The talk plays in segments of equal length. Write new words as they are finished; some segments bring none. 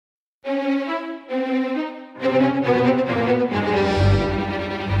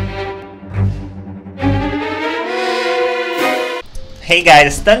Hey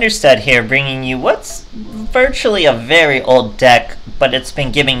guys, Thunderstud here, bringing you what's virtually a very old deck, but it's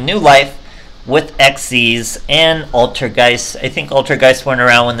been giving new life with Xyzs and Altergiest. I think Altergiest weren't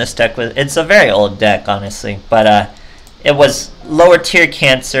around when this deck was. It's a very old deck, honestly, but it was lower tier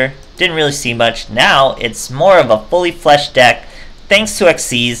cancer. Didn't really see much. Now it's more of a fully fleshed deck, thanks to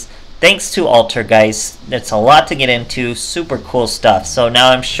Xyzs, thanks to Altergiest. It's a lot to get into, super cool stuff. So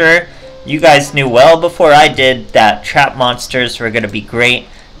now I'm sure you guys knew well before I did that trap monsters were going to be great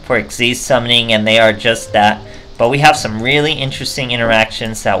for Xyzs summoning, and they are just that. But we have some really interesting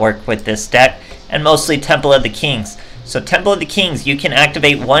interactions that work with this deck, and mostly Temple of the Kings. So Temple of the Kings, you can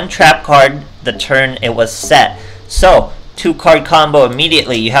activate one trap card the turn it was set. So 2-card combo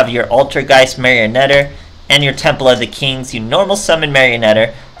immediately. You have your Altergeist Marionetter and your Temple of the Kings. You normal summon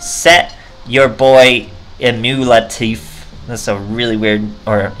Marionetter, set your boy Emulatif. That's a really weird,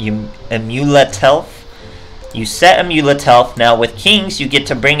 or Emulatelf. You set Emulatelf. Now with Kings, you get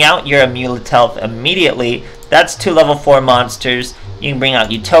to bring out your Emulatelf immediately. That's 2 level 4 monsters. You can bring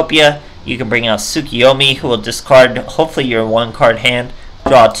out Utopia. You can bring out Tsukiyomi, who will discard hopefully your 1-card hand,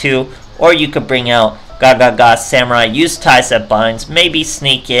 draw 2. Or you could bring out Gaga Samurai, use ties that binds, maybe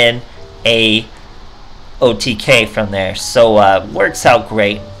sneak in a OTK from there. So works out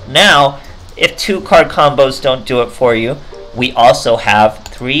great. Now, if 2-card combos don't do it for you, we also have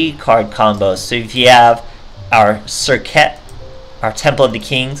 3-card combos. So if you have our Serket, our Temple of the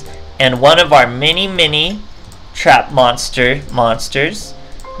Kings, and one of our mini trap monsters,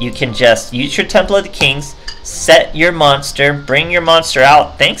 you can just use your Temple of the Kings, set your monster, bring your monster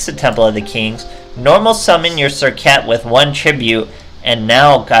out thanks to Temple of the Kings, normal summon your Serket with 1 tribute, and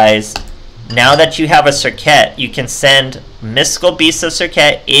now guys, now that you have a Serket, you can send Mystical Beast of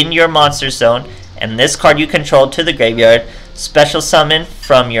Serket in your monster zone, and this card you control to the graveyard, special summon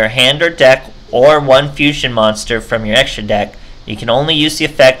from your hand or deck, or 1 fusion monster from your extra deck. You can only use the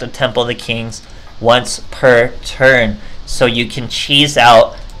effect of Temple of the Kings once per turn, so you can cheese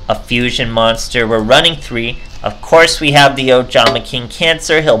out a fusion monster. We're running 3. Of course, we have the Ojama King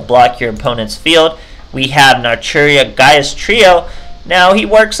Cancer. He'll block your opponent's field. We have Narchuria Gaia's Trio. Now, he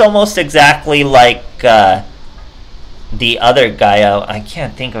works almost exactly like the other Gaia. I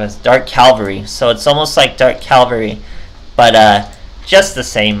can't think of it as Dark Cavalry. So it's almost like Dark Cavalry, but just the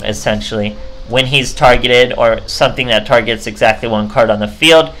same, essentially. When he's targeted, or something that targets exactly 1 card on the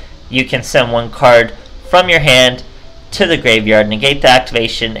field, you can send 1 card from your hand to the graveyard, negate the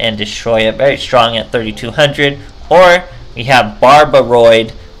activation, and destroy it. Very strong at 3200. Or we have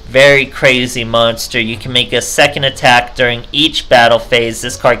Barbaroid, very crazy monster. You can make a 2nd attack during each battle phase.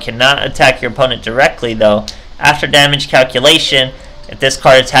 This card cannot attack your opponent directly though. After damage calculation, if this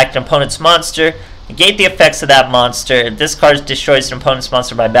card attacked an opponent's monster, negate the effects of that monster. If this card destroys an opponent's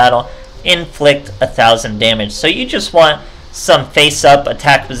monster by battle, inflict 1000 damage. So you just want some face-up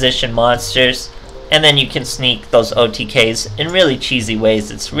attack position monsters, and then you can sneak those OTKs in really cheesy ways.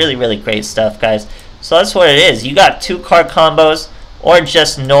 It's really great stuff, guys. So that's what it is. You got 2-card combos, or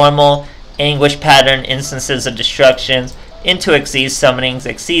just normal Anguish pattern instances of destructions into Xyzs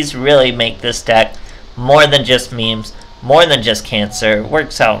summonings. Xyzs really make this deck more than just memes, more than just cancer.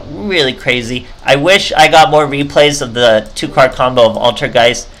 Works out really crazy. I wish I got more replays of the 2-card combo of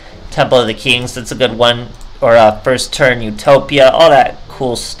Altergeist, Temple of the Kings. That's a good one. Or first turn Utopia, all that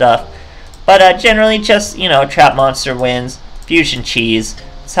cool stuff. But generally just, you know, trap monster wins, fusion cheese.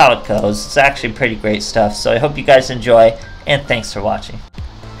 That's how it goes. It's actually pretty great stuff. So I hope you guys enjoy, and thanks for watching.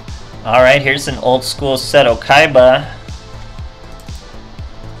 Alright, here's an old school Seto Kaiba.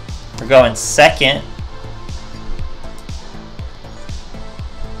 We're going 2nd.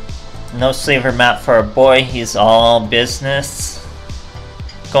 No slaver map for our boy, he's all business.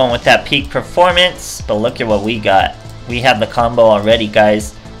 Going with that peak performance, but look at what we got. We have the combo already,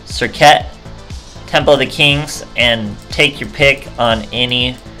 guys. Serket, Temple of the Kings, and take your pick on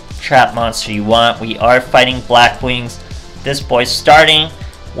any trap monster you want. We are fighting Black Wings. This boy's starting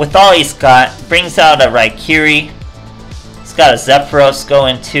with all he's got. Brings out a Raikiri. He's got a Zephyros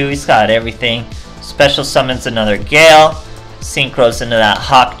going too. He's got everything. Special summons another Gale. Synchros into that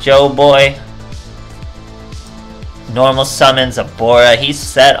Hawk Joe boy. Normal summons a Bora. He's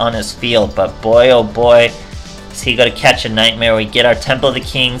set on his field, but boy oh boy, is he gonna catch a nightmare. We get our Temple of the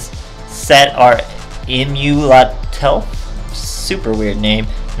Kings, set our Emulatelf, super weird name.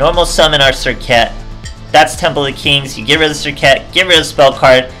 Normal summon our Serket. That's Temple of the Kings. You get rid of the Serket, get rid of the spell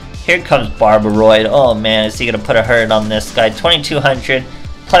card. Here comes Barbaroid. Oh man, is he gonna put a hurt on this guy? 2200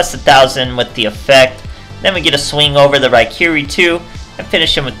 plus 1000 with the effect. Then we get a swing over the Raikiri too, and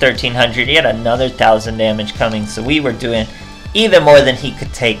finish him with 1300. He had another 1000 damage coming, so we were doing even more than he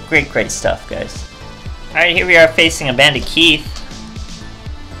could take. Great stuff, guys. Alright, here we are facing a Bandit Keith.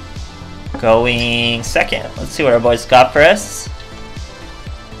 Going second. Let's see what our boys got for us.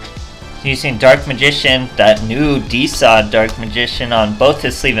 Using Dark Magician, that new D-Sod Dark Magician on both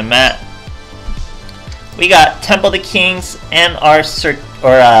his sleeve and mat. We got Temple of the Kings and our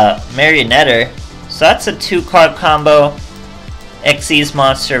Marionetter. So that's a 2-card combo. Xyzs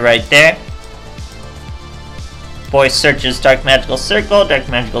monster right there. Boy searches Dark Magical Circle. Dark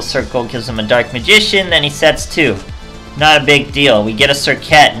Magical Circle gives him a Dark Magician. Then he sets 2. Not a big deal. We get a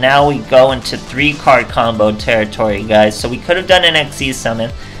Serket. Now we go into 3-card combo territory, guys. So we could have done an Xyzs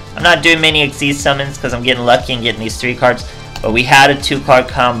summon. I'm not doing many Xyzs summons because I'm getting lucky and getting these 3 cards. But we had a 2-card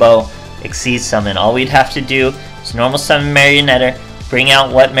combo Xyzs summon. All we'd have to do is normal summon Marionetter, bring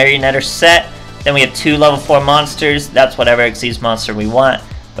out what Marionetter set. Then we have 2 level 4 monsters. That's whatever Xyzs monster we want.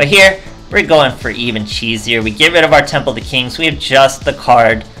 But here, we're going for even cheesier. We get rid of our Temple of the Kings. We have just the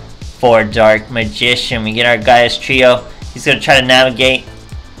card for Dark Magician. We get our Gaia's Trio. He's going to try to navigate.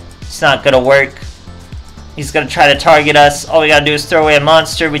 It's not going to work. He's going to try to target us. All we got to do is throw away a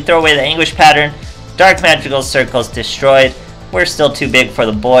monster. We throw away the Anguish Pattern. Dark Magical Circle is destroyed. We're still too big for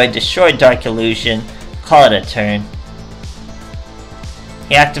the boy. Destroy Dark Illusion. Call it a turn.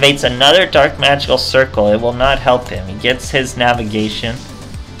 He activates another Dark Magical Circle. It will not help him. He gets his navigation.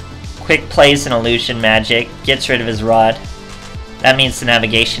 Quick plays an Illusion Magic. Gets rid of his Rod. That means the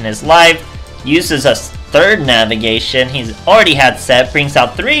navigation is live. Uses a 3rd navigation. He's already had set. Brings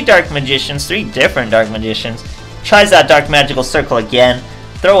out 3 Dark Magicians. 3 different Dark Magicians. Tries that Dark Magical Circle again.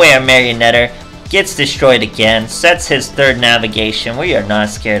 Throw away our Marionetter. Gets destroyed again. Sets his 3rd navigation. We are not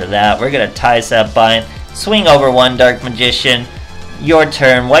scared of that. We're going to Ties that bind. Swing over 1 Dark Magician. Your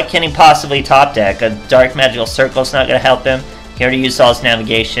turn. What can he possibly top deck? A Dark Magical Circle is not going to help him. He already used all his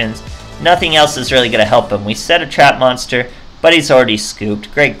navigations. Nothing else is really going to help him. We set a trap monster, but he's already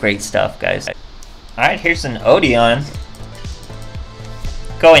scooped. Great stuff, guys. Alright, here's an Odeon.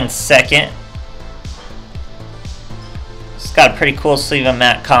 Going second. It's got a pretty cool sleeve and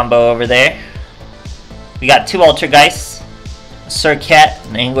mat combo over there. We got 2 Altergeists, a Serket,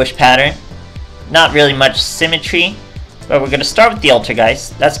 an Anguish Pattern. Not really much symmetry, but we're going to start with the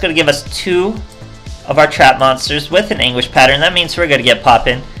Altergeist. That's going to give us 2 of our trap monsters with an Anguish Pattern. That means we're going to get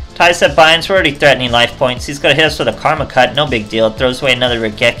poppin'. Ties that binds, we're already threatening life points. He's going to hit us with a Karma Cut, no big deal. Throws away another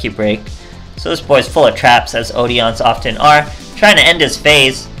Regeki Break. So this boy's full of traps, as Odeons often are. Trying to end his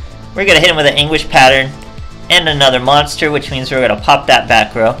phase. We're going to hit him with an Anguish Pattern and another monster, which means we're going to pop that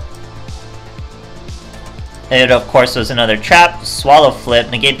back row. It, of course, was another trap. Swallow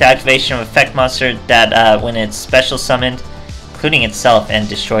Flip. Negate the activation of effect monster that when it's special summoned, including itself, and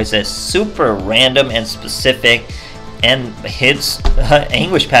destroys it. Super random and specific, and hits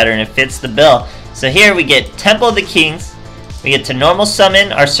Anguish Pattern. It fits the bill. So here we get Temple of the Kings. We get to normal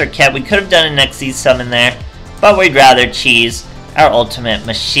summon our Serket. We could have done an Xyzs summon there, but we'd rather cheese our Ultimate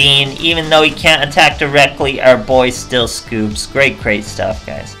Machine. Even though he can't attack directly, our boy still scoops. Great stuff,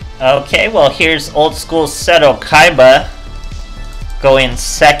 guys. Okay, well, here's old school Seto Kaiba going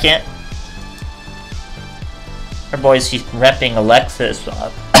second. Our boy's repping Alexis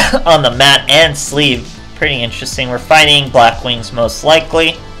on the mat and sleeve. Pretty interesting. We're fighting Black Wings most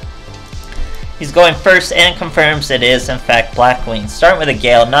likely. He's going first and confirms it is, in fact, Black Wings. Starting with a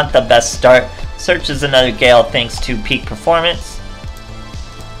Gale, not the best start. Searches another Gale thanks to peak performance.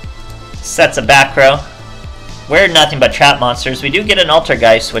 Sets a back row. We're nothing but trap monsters. We do get an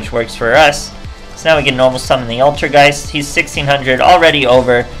Altergeist, which works for us. So now we can normal summon the Altergeist. He's 1600, already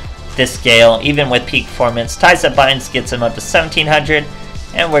over this Gale, even with peak performance. Ties that binds gets him up to 1700,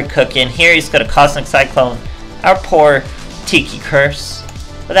 and we're cooking. Here he's got a Cosmic Cyclone, our poor Tiki Curse,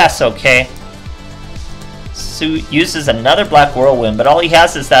 but that's okay. So uses another Black Whirlwind, but all he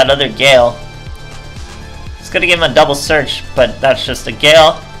has is that other Gale. It's gonna give him a double search, but that's just a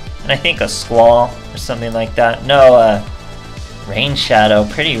Gale, and I think a Squall or something like that. No, Rain Shadow,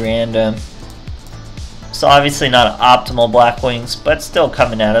 pretty random. So obviously not an optimal Black Wings, but still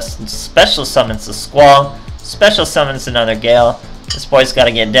coming at us. Special summons the Squall, special summons another Gale. This boy's got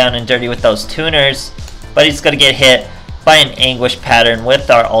to get down and dirty with those tuners, but he's going to get hit by an Anguish Pattern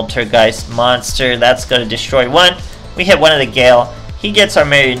with our Altergeist monster. That's going to destroy one. We hit one of the Gale. He gets our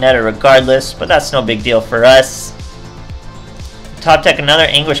Marionetta regardless, but that's no big deal for us. Top deck another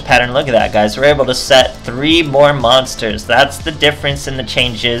Anguish Pattern. Look at that, guys. We're able to set 3 more monsters. That's the difference in the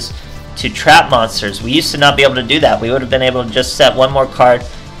changes to trap monsters. We used to not be able to do that. We would have been able to just set 1 more card.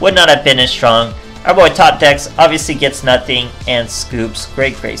 Would not have been as strong. Our boy top decks obviously gets nothing and scoops.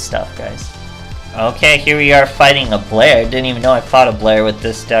 Great stuff, guys. Okay, here we are fighting a Blair. Didn't even know I fought a Blair with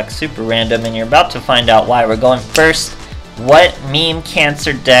this deck. Super random, and you're about to find out why. We're going first. What meme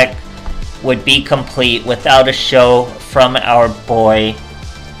cancer deck would be complete without a show from our boy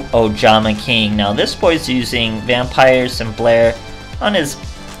Ojama King. Now this boy's using Vampires and Blair on his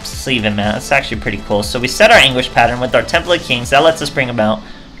sleeve and mat. It's actually pretty cool. So we set our Anguish pattern with our Temple of Kings. That lets us bring him out.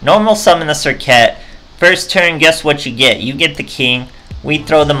 Normal summon the Serket. First turn, guess what you get? You get the King. We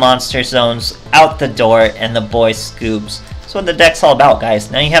throw the monster zones out the door and the boy scoops. That's what the deck's all about,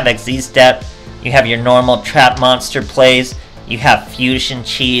 guys. Now you have Xyzs depth. You have your normal trap monster plays. You have fusion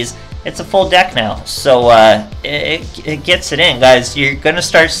cheese. It's a full deck now. So it gets it in, guys. You're going to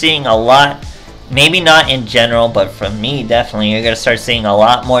start seeing a lot. Maybe not in general, but from me, definitely. You're going to start seeing a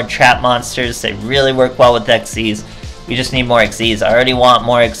lot more trap monsters. They really work well with Xyzs. We just need more Xyzs. I already want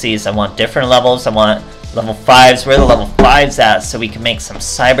more Xyzs. I want different levels. I want level 5s. Where are the level 5s at? So we can make some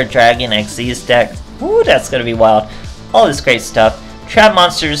Cyber Dragon Xyzs deck. Ooh, that's going to be wild. All this great stuff. Trap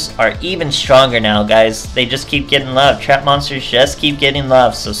monsters are even stronger now, guys. They just keep getting love. Trap monsters just keep getting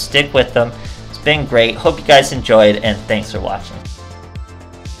love. So stick with them. It's been great. Hope you guys enjoyed, and thanks for watching.